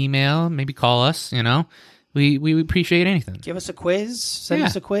 send an email, maybe call us, we appreciate anything. Give us a quiz, send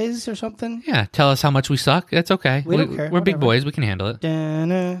us a quiz or something. Yeah. Tell us how much we suck. That's okay. We don't care. We're big boys. We can handle it.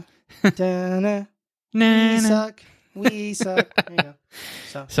 Da-na, da-na, we suck. We suck. There you go.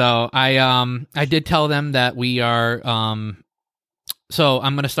 So I did tell them that we are, so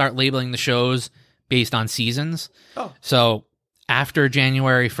I'm going to start labeling the shows based on seasons. Oh. So after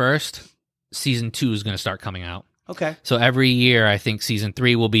January 1st, season 2 is going to start coming out. Okay. So every year, I think season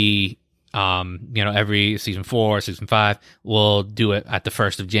 3 will be, every season 4, season 5, we'll do it at the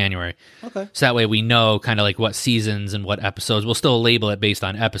 1st of January. Okay. So that way we know kind of like what seasons and what episodes. We'll still label it based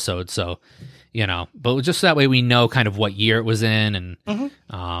on episodes. So, but just that way we know kind of what year it was in and,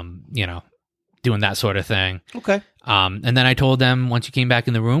 doing that sort of thing. Okay. And then I told them once you came back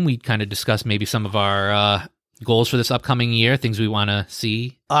in the room, we'd kind of discuss maybe some of our goals for this upcoming year, things we want to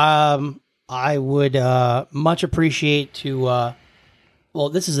see. I would much appreciate to,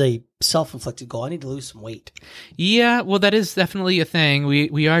 this is a self-inflicted goal. I need to lose some weight. Yeah, well, that is definitely a thing.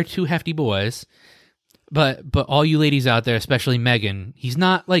 We are 2 hefty boys, but all you ladies out there, especially Megan, he's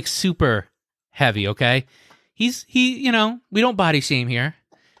not like super heavy, okay? We don't body shame here,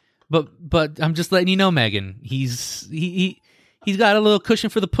 but I'm just letting you know, Megan, he's got a little cushion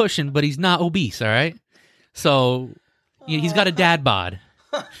for the pushing, but he's not obese, all right? So he's got a dad bod.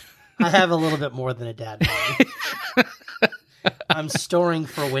 I have a little bit more than a dad bod. I'm storing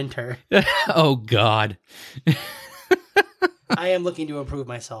for winter. Oh, God. I am looking to improve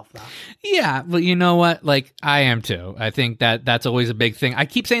myself, though. Yeah, but you know what? Like, I am too. I think that's always a big thing. I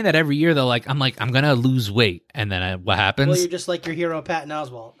keep saying that every year, though. Like, I'm going to lose weight. And then what happens? Well, you're just like your hero, Patton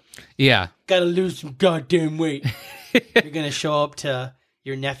Oswalt. Yeah. Gotta lose some goddamn weight. You're going to show up to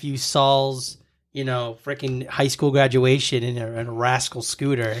your nephew Saul's, freaking high school graduation in a rascal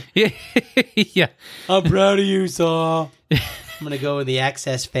scooter. Yeah. I'm proud of you, Saul. I'm going to go in the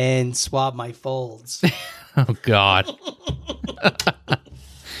Access fan, swab my folds. Oh, God.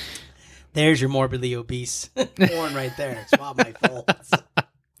 There's your morbidly obese porn right there. Swab my folds.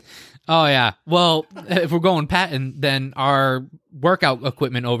 Oh, yeah. Well, if we're going patent, then our workout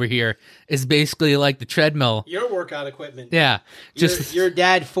equipment over here is basically like the treadmill. Your workout equipment. Yeah. Your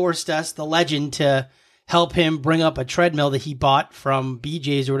dad forced us, the legend, to help him bring up a treadmill that he bought from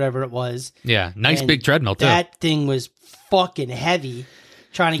BJ's or whatever it was. Yeah. Nice big treadmill, too. That thing was fucking heavy.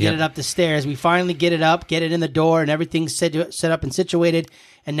 Trying to get it up the stairs. We finally get it up, get it in the door, and everything's set up and situated.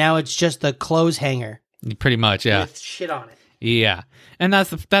 And now it's just a clothes hanger. Pretty much, yeah. With shit on it. Yeah. And that's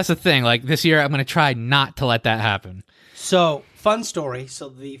the thing. Like, this year, I'm going to try not to let that happen. So, fun story. So,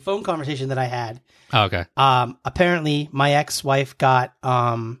 the phone conversation that I had. Oh, okay. Apparently, my ex-wife got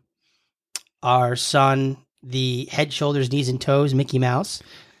our son the Head, Shoulders, Knees, and Toes Mickey Mouse.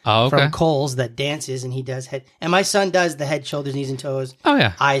 Oh, okay. From Kohl's that dances, and he does head. And my son does the head, shoulders, knees, and toes. Oh,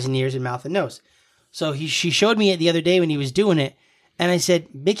 yeah. Eyes and ears and mouth and nose. So she showed me it the other day when he was doing it, and I said,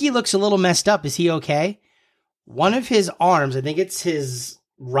 Mickey looks a little messed up. Is he okay? One of his arms, I think it's his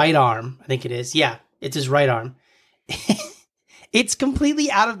right arm. I think it is. Yeah, it's his right arm. It's completely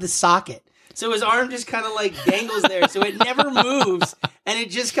out of the socket. So his arm just kind of like dangles there. So it never moves, and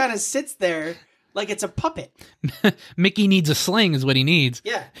it just kind of sits there. Like it's a puppet. Mickey needs a sling is what he needs.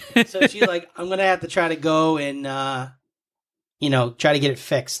 Yeah. So she's like, I'm going to have to try to go and, try to get it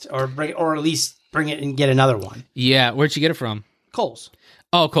fixed or at least bring it and get another one. Yeah. Where'd you get it from? Kohl's.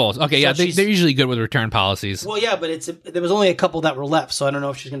 Oh, Kohl's. Okay. So yeah. They're usually good with return policies. Well, yeah, but there was only a couple that were left. So I don't know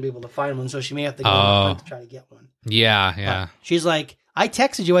if she's going to be able to find one. So she may have to go to try to get one. Yeah. Yeah. But she's like, I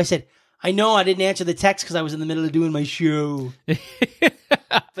texted you. I said, I know I didn't answer the text because I was in the middle of doing my show.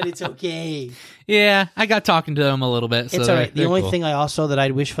 But it's okay. Yeah, I got talking to them a little bit. So it's all right. The only cool. thing that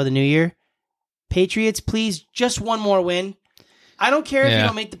I'd wish for the new year, Patriots, please, just one more win. I don't care if you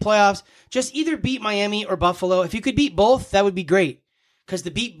don't make the playoffs. Just either beat Miami or Buffalo. If you could beat both, that would be great.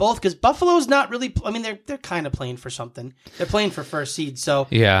 Because Buffalo's not really. I mean, they're kind of playing for something. They're playing for first seed, so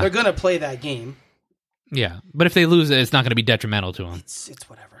they're going to play that game. Yeah, but if they lose it, it's not going to be detrimental to them. It's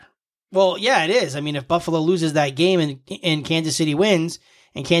whatever. Well, yeah, it is. I mean, if Buffalo loses that game and Kansas City wins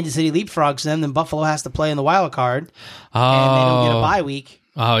and Kansas City leapfrogs them, then Buffalo has to play in the wild card. And they don't get a bye week.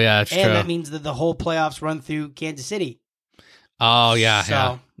 Oh, yeah, that's true. And that means that the whole playoffs run through Kansas City. Oh, yeah,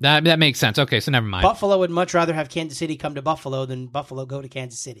 yeah. That makes sense. Okay, so never mind. Buffalo would much rather have Kansas City come to Buffalo than Buffalo go to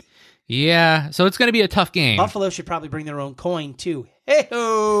Kansas City. Yeah, so it's going to be a tough game. Buffalo should probably bring their own coin, too.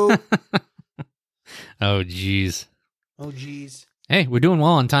 Hey-ho! Oh, jeez. Oh, jeez. Hey, we're doing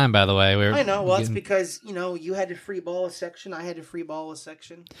well on time, by the way. I know. Well, it's because, you had to free ball a section. I had to free ball a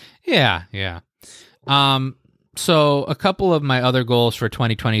section. Yeah, yeah. So a couple of my other goals for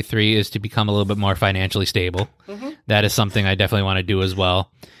 2023 is to become a little bit more financially stable. Mm-hmm. That is something I definitely want to do as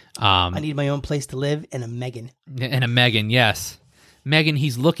well. I need my own place to live and a Megan. And a Megan, yes. Megan,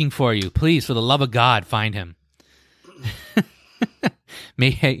 he's looking for you. Please, for the love of God, find him.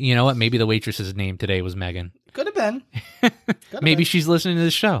 You know what? Maybe the waitress's name today was Megan. Could have been. Maybe she's listening to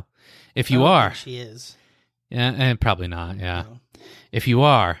this show. If you are. She is. Yeah, and probably not, yeah. No. If you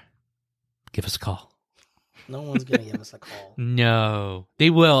are, give us a call. No one's going to give us a call. No. They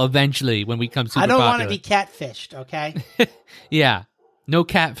will eventually when we come super popular. I don't want to be catfished, okay? Yeah. No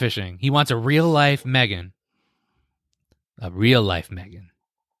catfishing. He wants a real-life Megan. A real-life Megan.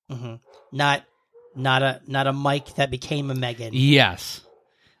 Mm-hmm. Not a Mike that became a Megan. Yes.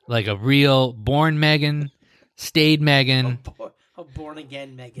 Like a real born Megan, stayed Megan. A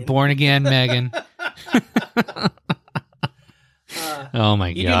born-again Megan. Born-again Megan. Oh,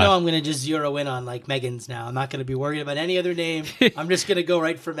 my God. You do know I'm going to just zero in on, Megans now. I'm not going to be worried about any other name. I'm just going to go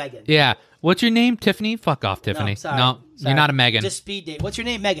right for Megan. Yeah. What's your name? Tiffany? Fuck off, Tiffany. No, sorry. No, you're not a Megan. Just speed date. What's your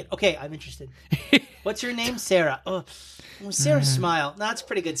name? Megan. Okay, I'm interested. What's your name? Sarah. Oh, Sarah Smile. No, that's a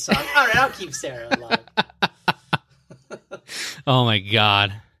pretty good song. All right, I'll keep Sarah alive. Oh, my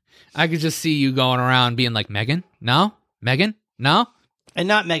God. I could just see you going around being like, Megan? No? Megan? No? And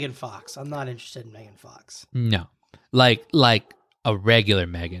not Megan Fox. I'm not interested in Megan Fox. No. Like a regular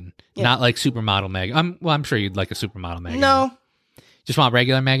Megan. Yeah. Not like supermodel Megan. I'm sure you'd like a supermodel Megan. No. Just want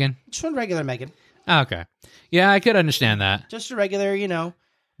regular Megan? Just want regular Megan. Oh, okay. Yeah, I could understand that. Just a regular,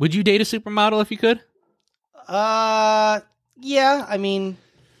 Would you date a supermodel if you could? Yeah, I mean,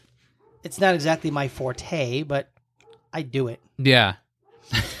 it's not exactly my forte, but I do it. Yeah.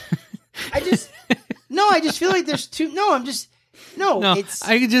 I just feel like there's two. No, it's.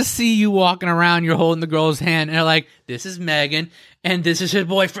 I could just see you walking around, you're holding the girl's hand, and they're like, this is Megan, and this is his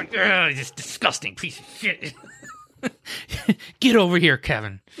boyfriend. Ugh, this disgusting piece of shit. Get over here,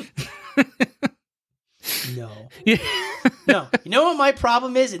 Kevin. No. Yeah. No. You know what my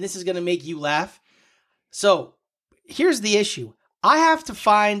problem is? And this is going to make you laugh. So here's the issue. I have to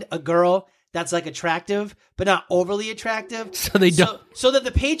find a girl that's like attractive, but not overly attractive. So they don't. So that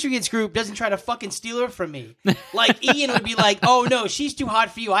the Patriots group doesn't try to fucking steal her from me. Like Ian would be like, oh no, she's too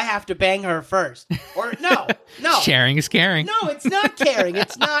hot for you. I have to bang her first. Or no. Sharing is caring. No, it's not caring.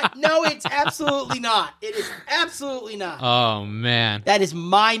 It's not. No, it's absolutely not. It is absolutely not. Oh, man. That is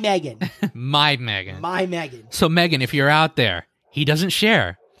my Megan. My Megan. My Megan. So, Megan, if you're out there, he doesn't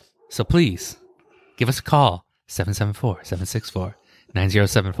share. So please, give us a call.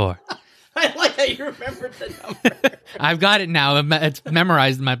 774-764-9074. I like how you remembered the number. I've got it now. It's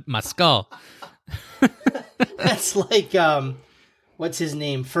memorized in my skull. That's like, what's his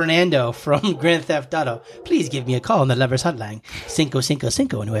name? Fernando from Grand Theft Auto. Please give me a call on the Lovers Hotline.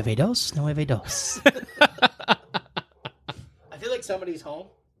 555-992. I feel like somebody's home.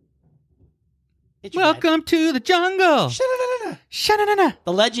 Welcome to the jungle. Sha-na-na-na.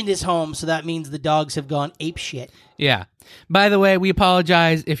 The legend is home, so that means the dogs have gone ape shit. Yeah. By the way, we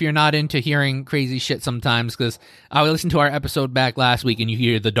apologize if you're not into hearing crazy shit sometimes, because I listened to our episode back last week and you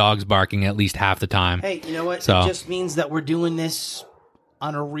hear the dogs barking at least half the time. Hey, you know what? So, it just means that we're doing this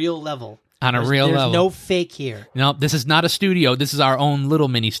on a real level. There's level. No fake here. No, this is not a studio. This is our own little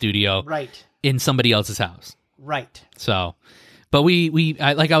mini studio. Right. In somebody else's house. Right. So, but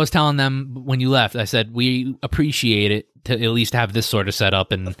like I was telling them when you left, I said we appreciate it to at least have this sort of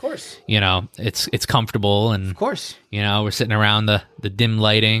setup, and of course, it's comfortable, and of course, we're sitting around the dim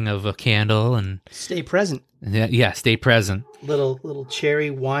lighting of a candle and stay present. Yeah, stay present. Little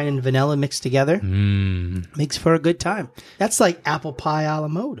cherry wine and vanilla mixed together makes for a good time. That's like apple pie a la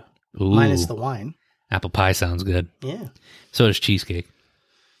mode, minus the wine. Apple pie sounds good. Yeah. So does cheesecake.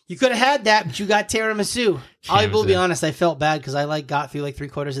 You could have had that, but you got tiramisu. I will be honest, I felt bad because I got through like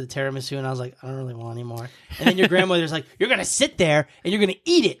 3/4 of the tiramisu, and I was like, I don't really want any more. And then your grandmother's like, you're gonna sit there and you're gonna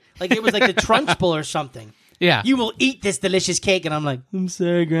eat it, like it was like the Trunchbull or something. Yeah, you will eat this delicious cake, and I'm like, I'm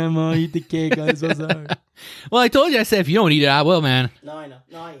sorry, Grandma, eat the cake. I'm so sorry. Well, I told you, I said if you don't eat it, I will, man. No, I know.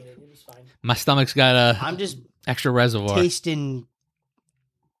 No, I ate it. It was fine. My stomach's got I'm just extra reservoir. Tasting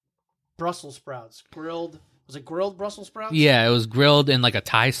Brussels sprouts, grilled. Was it grilled Brussels sprouts? Yeah, it was grilled in like a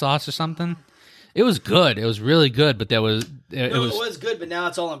Thai sauce or something. It was good. It was really good, but it was good, but now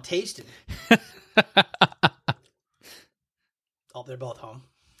it's all I'm tasting. Oh, they're both home.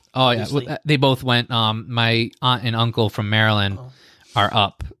 Oh, obviously. Yeah. They both went. My aunt and uncle from Maryland are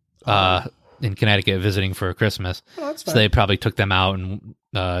up in Connecticut visiting for Christmas. Oh, that's fine. So they probably took them out and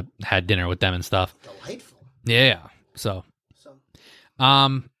had dinner with them and stuff. Delightful. Yeah.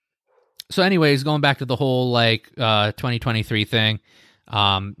 So anyways, going back to the whole 2023 thing,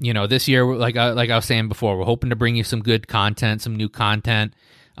 this year, like I was saying before, we're hoping to bring you some good content, some new content.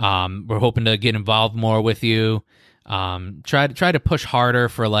 We're hoping to get involved more with you. Try to push harder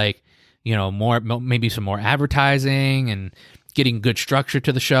for more, maybe some more advertising and getting good structure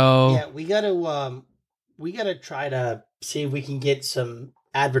to the show. Yeah, we gotta try to see if we can get some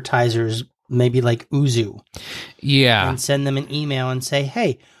advertisers, maybe like Uzu. Yeah, and send them an email and say,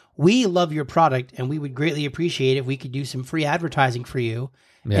 hey, we love your product, and we would greatly appreciate if we could do some free advertising for you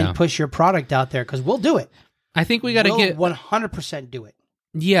and push your product out there, because we'll do it. I think we got to get 100% do it.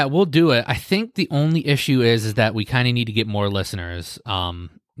 Yeah, we'll do it. I think the only issue is that we kind of need to get more listeners.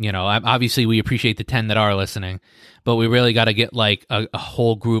 Obviously we appreciate the 10 that are listening, but we really got to get a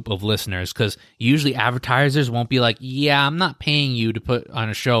whole group of listeners, because usually advertisers won't be like, yeah, I'm not paying you to put on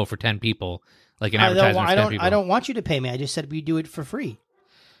a show for 10 people, like an advertisement for 10 people. I don't want you to pay me. I just said we do it for free.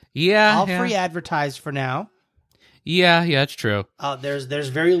 Yeah, I'll free advertise for now. Yeah, it's true. There's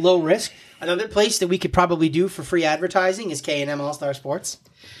very low risk. Another place that we could probably do for free advertising is K&M All-Star Sports.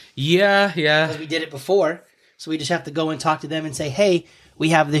 Yeah. Because we did it before, so we just have to go and talk to them and say, hey,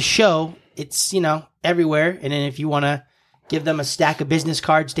 we have this show. It's, everywhere. And then if you want to give them a stack of business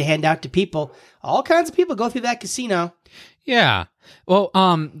cards to hand out to people, all kinds of people go through that casino. Yeah. Well,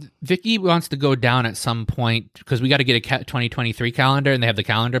 Vicky wants to go down at some point, because we got to get a 2023 calendar, and they have the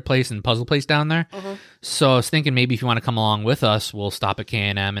calendar place and puzzle place down there. Uh-huh. So I was thinking maybe if you want to come along with us, we'll stop at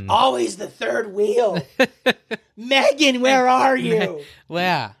K&M and always the third wheel. Megan, where are you?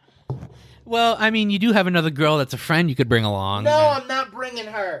 Yeah. Well, I mean, you do have another girl that's a friend you could bring along. No, I'm not bringing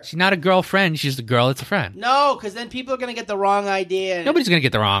her. She's not a girlfriend. She's the girl that's a friend. No, because then people are going to get the wrong idea. Nobody's going to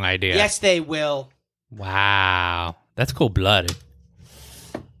get the wrong idea. Yes, they will. Wow. That's cold-blooded.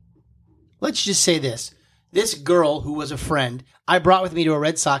 Let's just say this. This girl who was a friend, I brought with me to a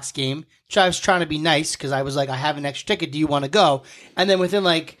Red Sox game. I was trying to be nice because I was like, I have an extra ticket. Do you want to go? And then within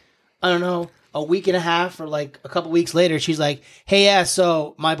like, I don't know, a week and a half or like a couple weeks later, she's like, hey, yeah,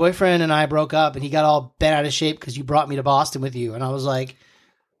 so my boyfriend and I broke up and he got all bent out of shape because you brought me to Boston with you. And I was like,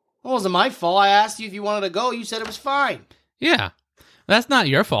 well, it wasn't my fault. I asked you if you wanted to go. You said it was fine. Yeah. That's not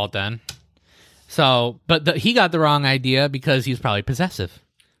your fault then. So, but he got the wrong idea because he's probably possessive.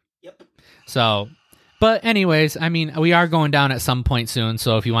 Yep. So, but anyways, I mean, we are going down at some point soon.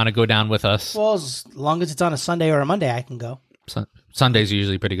 So if you want to go down with us. Well, as long as it's on a Sunday or a Monday, I can go. Sundays are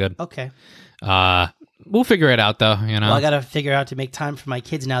usually pretty good. Okay. We'll figure it out though, you know. Well, I got to figure out to make time for my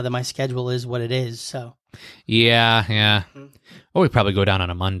kids now that my schedule is what it is, so. Yeah. Mm-hmm. Or we probably go down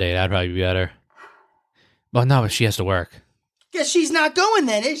on a Monday. That'd probably be better. Well, no, but she has to work. Guess she's not going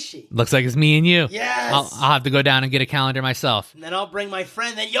then, is she? Looks like it's me and you. Yes. I'll have to go down and get a calendar myself. And then I'll bring my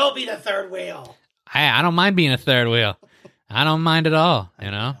friend, then you'll be the third wheel. I don't mind being a third wheel. I don't mind at all,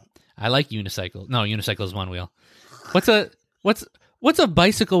 you know. I like unicycle. No, unicycle is one wheel. What's a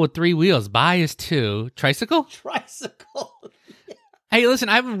bicycle with 3 wheels? Bi is 2. Tricycle? Tricycle. Hey, listen,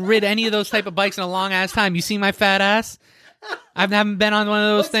 I haven't rid any of those type of bikes in a long ass time. You see my fat ass? I haven't been on one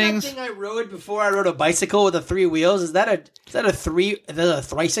of those things. That thing I rode before I rode a bicycle with the 3 wheels? Is that a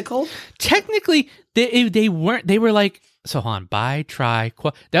tricycle? Technically, they weren't. They were like, so hold on, bi, tri,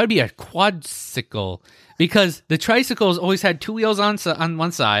 quad. That would be a quadcycle because the tricycles always had 2 wheels on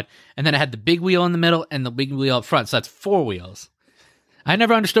one side, and then it had the big wheel in the middle and the big wheel up front. So that's 4 wheels. I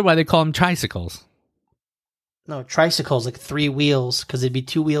never understood why they call them tricycles. No, tricycles like 3 wheels because it'd be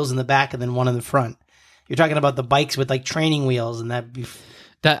 2 wheels in the back and then 1 in the front. You're talking about the bikes with like training wheels and that.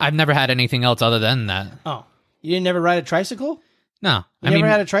 That I've never had anything else other than that. Oh, you didn't never ride a tricycle? No, I never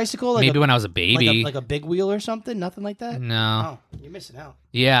had a tricycle. Like maybe when I was a baby, like a big wheel or something. Nothing like that. No. Oh, you're missing out.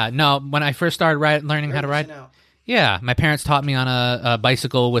 Yeah, no. When I first started learning how to ride, yeah, my parents taught me on a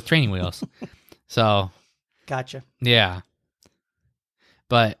bicycle with training wheels. So, gotcha. Yeah.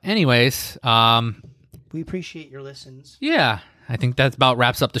 But anyways, we appreciate your listens. Yeah, I think that about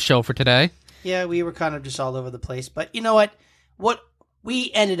wraps up the show for today. Yeah, we were kind of just all over the place, but you know what? We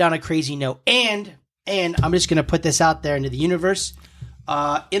ended on a crazy note, and I'm just going to put this out there into the universe.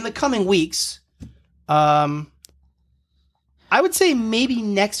 In the coming weeks, I would say maybe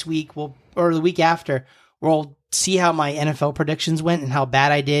next week or the week after, we'll see how my NFL predictions went and how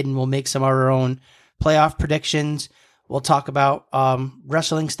bad I did, and we'll make some of our own playoff predictions. We'll talk about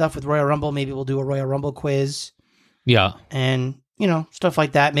wrestling stuff with Royal Rumble. Maybe we'll do a Royal Rumble quiz. Yeah. And, stuff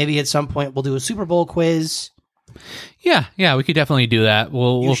like that. Maybe at some point we'll do a Super Bowl quiz. Yeah, we could definitely do that.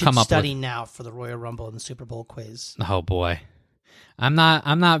 We'll come up with study now for the Royal Rumble and the Super Bowl quiz. Oh boy. I'm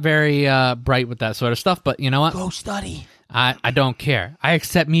not very bright with that sort of stuff, but you know what? Go study. I don't care. I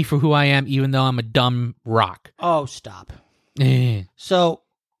accept me for who I am, even though I'm a dumb rock. Oh, stop. So,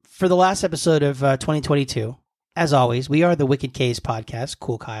 for the last episode of 2022, as always, we are the Wicked K's podcast,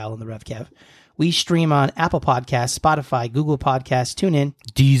 Cool Kyle and the Rev Kev. We stream on Apple Podcasts, Spotify, Google Podcasts, TuneIn,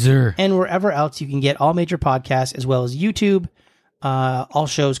 Deezer, and wherever else you can get all major podcasts, as well as YouTube. All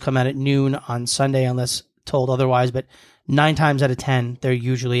shows come out at noon on Sunday, unless told otherwise, but 9 times out of 10, they're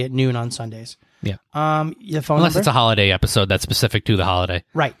usually at noon on Sundays. Yeah. The phone unless number? It's a holiday episode that's specific to the holiday.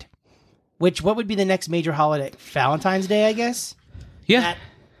 Right. What would be the next major holiday? Valentine's Day, I guess? Yeah. That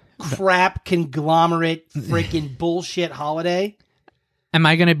crap conglomerate freaking bullshit holiday. Am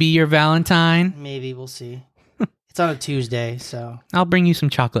I going to be your Valentine? Maybe, we'll see. It's on a Tuesday, so. I'll bring you some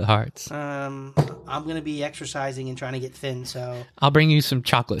chocolate hearts. I'm going to be exercising and trying to get thin, so. I'll bring you some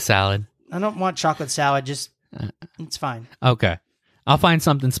chocolate salad. I don't want chocolate salad, just, it's fine. Okay. I'll find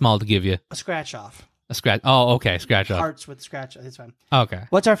something small to give you. A scratch off. A scratch. Oh, okay. Scratch off. Hearts with scratch off. It's fine. Okay.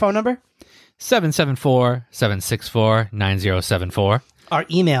 What's our phone number? 774-764-9074. Our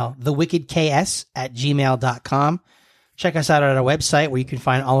email, thewickedks@gmail.com. Check us out at our website where you can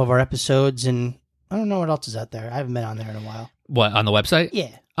find all of our episodes, and I don't know what else is out there. I haven't been on there in a while. What, on the website?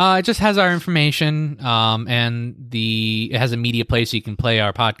 Yeah. It just has our information, and it has a media player so you can play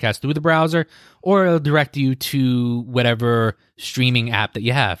our podcast through the browser, or it'll direct you to whatever streaming app that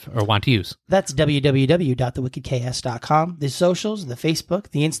you have or want to use. That's www.thewickedks.com. The socials, the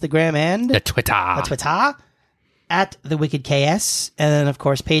Facebook, the Instagram, and the Twitter. At The Wicked KS. And then, of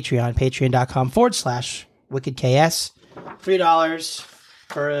course, Patreon, patreon.com/WickedKS. $3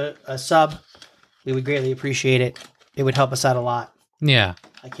 for a sub. We would greatly appreciate it. It would help us out a lot. Yeah.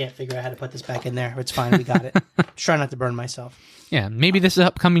 I can't figure out how to put this back in there. It's fine. We got it. Just try not to burn myself. Yeah, maybe this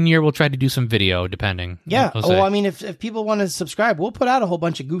upcoming year we'll try to do some video, depending. Yeah. We'll see. I mean, if people want to subscribe, we'll put out a whole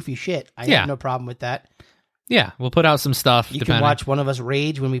bunch of goofy shit. I have no problem with that. Yeah, we'll put out some stuff. You can watch one of us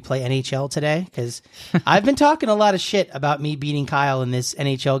rage when we play NHL today, because I've been talking a lot of shit about me beating Kyle in this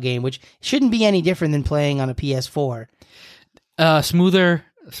NHL game, which shouldn't be any different than playing on a PS4. Smoother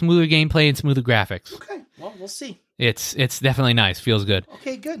gameplay and smoother graphics. Okay, well, we'll see. It's definitely nice. Feels good.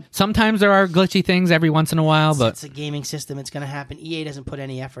 Okay, good. Sometimes there are glitchy things every once in a while, but it's a gaming system. It's going to happen. EA doesn't put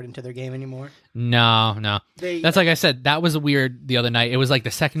any effort into their game anymore. No. That's like I said. That was weird the other night. It was like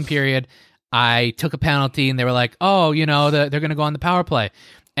the second period. I took a penalty, and they were like, "Oh, they're going to go on the power play,"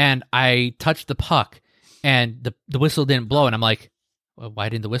 and I touched the puck, and the whistle didn't blow, and I'm like, well, "Why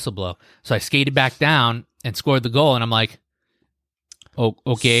didn't the whistle blow?" So I skated back down and scored the goal, and I'm like, "Oh,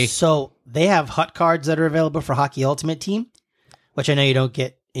 okay." So they have hut cards that are available for Hockey Ultimate Team, which I know you don't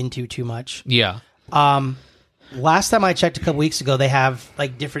get into too much. Yeah. Last time I checked a couple weeks ago, they have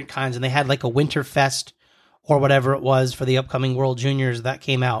like different kinds, and they had like a Winterfest or whatever it was for the upcoming World Juniors that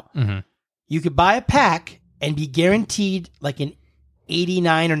came out. Mm-hmm. You could buy a pack and be guaranteed like an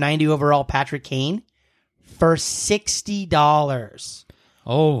 89 or 90 overall Patrick Kane for $60.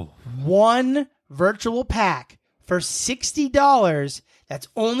 Oh. One virtual pack for $60. That's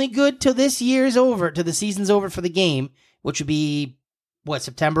only good till this year's over, till the season's over for the game, which would be,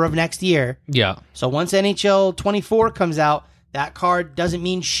 September of next year. Yeah. So once NHL 24 comes out, that card doesn't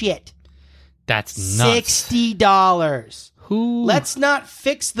mean shit. That's nuts. $60. Who? Let's not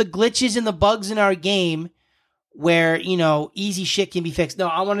fix the glitches and the bugs in our game where, easy shit can be fixed. No,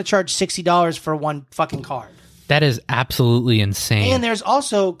 I want to charge $60 for one fucking card. That is absolutely insane. And there's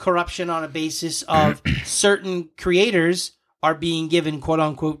also corruption on a basis of certain creators are being given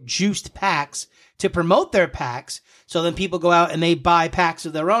quote-unquote juiced packs to promote their packs. So then people go out and they buy packs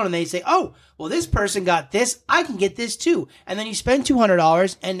of their own and they say, oh, well, this person got this. I can get this too. And then you spend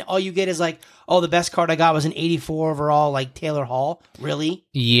 $200 and all you get is like, oh, the best card I got was an 84 overall, like Taylor Hall. Really?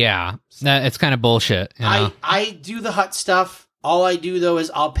 Yeah. It's kind of bullshit. I do the hut stuff. All I do, though,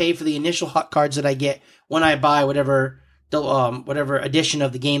 is I'll pay for the initial hut cards that I get when I buy whatever edition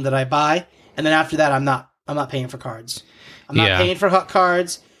of the game that I buy. And then after that, I'm not paying for cards. I'm not paying for hut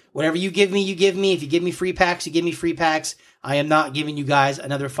cards. Whatever you give me, you give me. If you give me free packs, you give me free packs. I am not giving you guys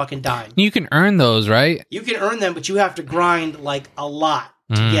another fucking dime. You can earn those, right? You can earn them, but you have to grind like a lot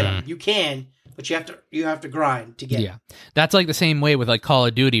to get them. You can, but you have to grind to get them. Yeah. That's like the same way with like Call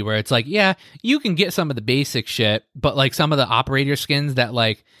of Duty, where it's like, yeah, you can get some of the basic shit, but like some of the operator skins that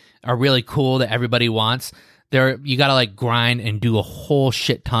like are really cool that everybody wants, you gotta like grind and do a whole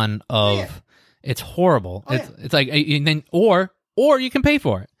shit ton of. Yeah. It's horrible. It's like, and then or you can pay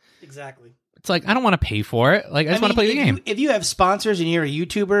for it. Exactly. It's like, I don't want to pay for it. Like, I just want to play the game. If you have sponsors and you're a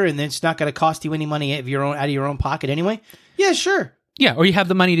YouTuber and it's not going to cost you any money out of your own pocket anyway, yeah, sure. Yeah, or you have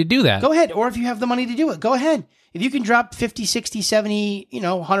the money to do that. Go ahead. Or if you have the money to do it, go ahead. If you can drop $50, $60, $70,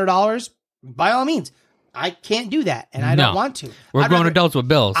 $100, by all means. I can't do that, and I don't want to. We're grown adults with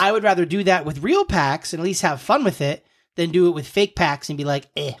bills. I would rather do that with real packs and at least have fun with it than do it with fake packs and be like,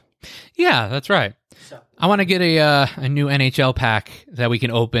 eh. Yeah, that's right. So. I want to get a new NHL pack that we can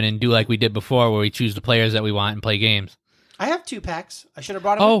open and do like we did before, where we choose the players that we want and play games. I have 2 packs. I should have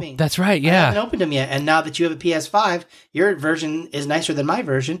brought them with me. Oh, that's right, yeah. I haven't opened them yet, and now that you have a PS5, your version is nicer than my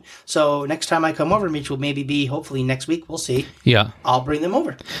version, so next time I come over, which will maybe be hopefully next week, we'll see. Yeah. I'll bring them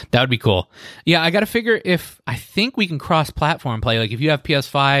over. That would be cool. Yeah, I got to figure I think we can cross-platform play. Like if you have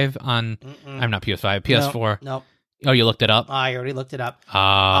PS5 on, I'm not PS5, PS4. No. Oh, you looked it up? I already looked it up.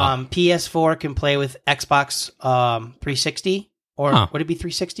 PS4 can play with Xbox 360, or would it be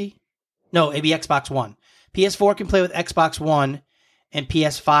 360? No, it'd be Xbox One. PS4 can play with Xbox One, and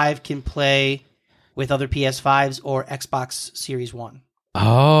PS5 can play with other PS5s or Xbox Series One.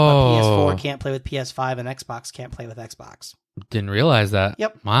 Oh. But PS4 can't play with PS5, and Xbox can't play with Xbox. Didn't realize that.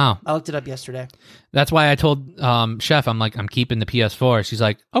 Yep. Wow. I looked it up yesterday. That's why I told Chef, I'm like, I'm keeping the PS4. She's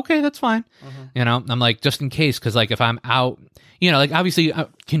like, okay, that's fine. I'm like, just in case, because like if I'm out, like obviously,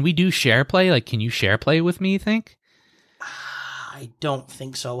 can we do share play? Like, can you share play with me, you think? I don't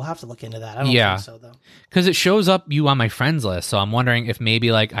think so. We'll have to look into that. I don't think so, though. Because it shows up you on my friends list, so I'm wondering if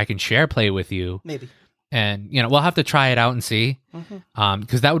maybe like I can share play with you. Maybe. And, we'll have to try it out and see.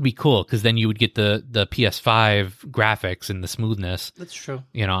 Because that would be cool, because then you would get the PS5 graphics and the smoothness. That's true.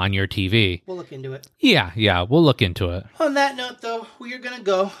 On your TV. We'll look into it. Yeah, we'll look into it. On that note, though, we are going to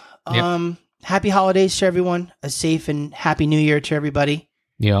go. Happy holidays to everyone. A safe and happy new year to everybody.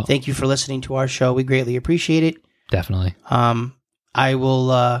 Yeah. Thank you for listening to our show. We greatly appreciate it. Definitely. I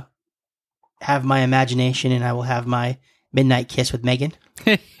will have my imagination, and I will have my midnight kiss with Megan.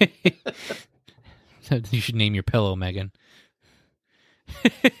 You should name your pillow Megan.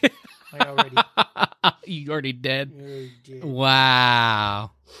 You already did?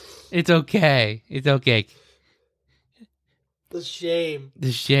 Wow. It's okay. It's okay. The shame.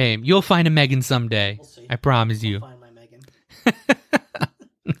 The shame. You'll find a Megan someday. We'll see. I promise you. I'll find my Megan.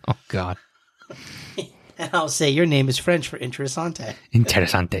 Oh, God. And I'll say your name is French for interessante.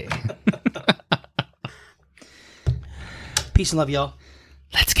 Interessante. Peace and love, y'all.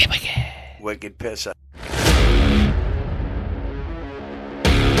 Let's get wicked. Wicked pisser.